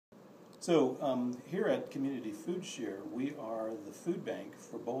Here at Community Food Share, we are the food bank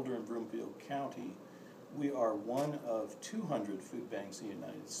for Boulder and Broomfield County. We are one of 200 food banks in the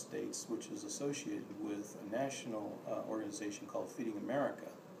United States, which is associated with a national organization called Feeding America.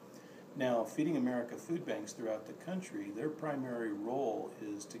 Now, Feeding America food banks throughout the country, their primary role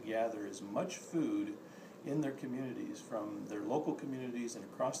is to gather as much food in their communities, from their local communities and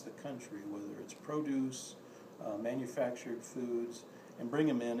across the country, whether it's produce, manufactured foods, and bring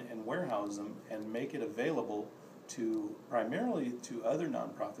them in and warehouse them and make it available primarily to other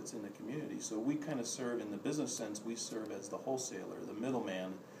nonprofits in the community. So we kind of serve, in the business sense, we serve as the wholesaler, the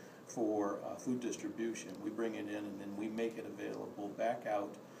middleman for food distribution. We bring it in and then we make it available back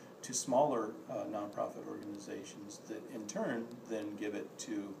out to smaller nonprofit organizations that in turn then give it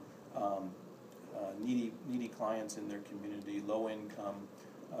to needy clients in their community, low income,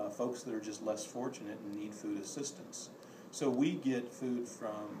 folks that are just less fortunate and need food assistance. So we get food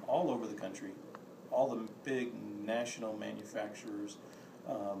from all over the country. All the big national manufacturers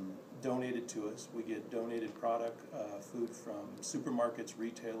donated to us. We get donated product, food from supermarkets,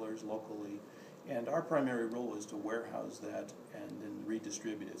 retailers locally, and our primary role is to warehouse that and then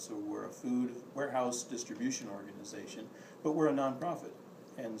redistribute it. So we're a food warehouse distribution organization, but we're a nonprofit.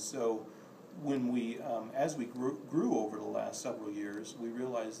 And so when as we grew over the last several years, we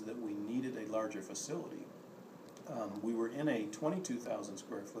realized that we needed a larger facility. We were in a 22,000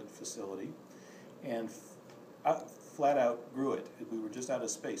 square foot facility and flat out grew it. We were just out of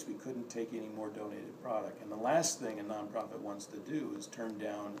space. We couldn't take any more donated product. And the last thing a nonprofit wants to do is turn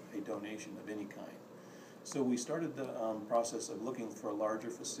down a donation of any kind. So we started the process of looking for a larger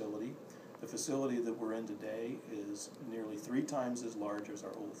facility. The facility that we're in today is nearly 3 times as large as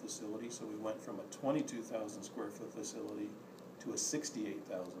our old facility. So we went from a 22,000 square foot facility to a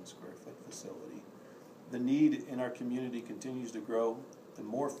 68,000 square foot facility. The need in our community continues to grow. The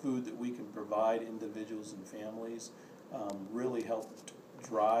more food that we can provide individuals and families really helped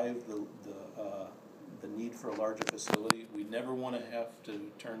drive the need for a larger facility. We never want to have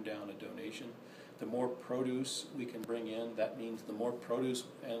to turn down a donation. The more produce we can bring in, that means the more produce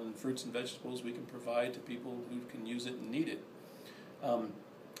and fruits and vegetables we can provide to people who can use it and need it.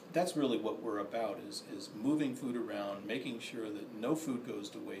 That's really what we're about, is moving food around, making sure that no food goes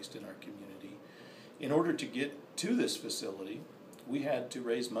to waste in our community. In order to get to this facility, we had to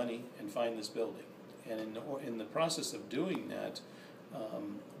raise money and find this building. And in the process of doing that,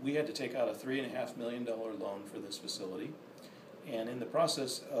 we had to take out a $3.5 million loan for this facility. And in the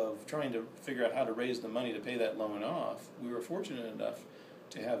process of trying to figure out how to raise the money to pay that loan off, we were fortunate enough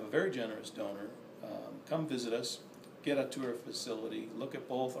to have a very generous donor come visit us, get up to our facility, look at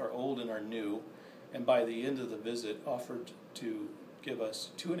both our old and our new, and by the end of the visit offered to give us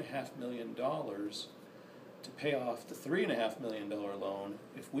 $2.5 million to pay off the $3.5 million loan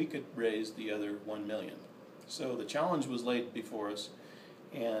if we could raise the other $1 million. So the challenge was laid before us,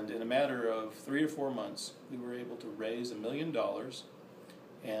 and in a matter of 3 or 4 months, we were able to raise $1 million,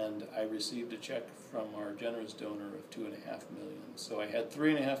 and I received a check from our generous donor of $2.5 million. So I had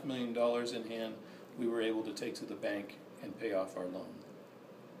 $3.5 million in hand we were able to take to the bank and pay off our loan.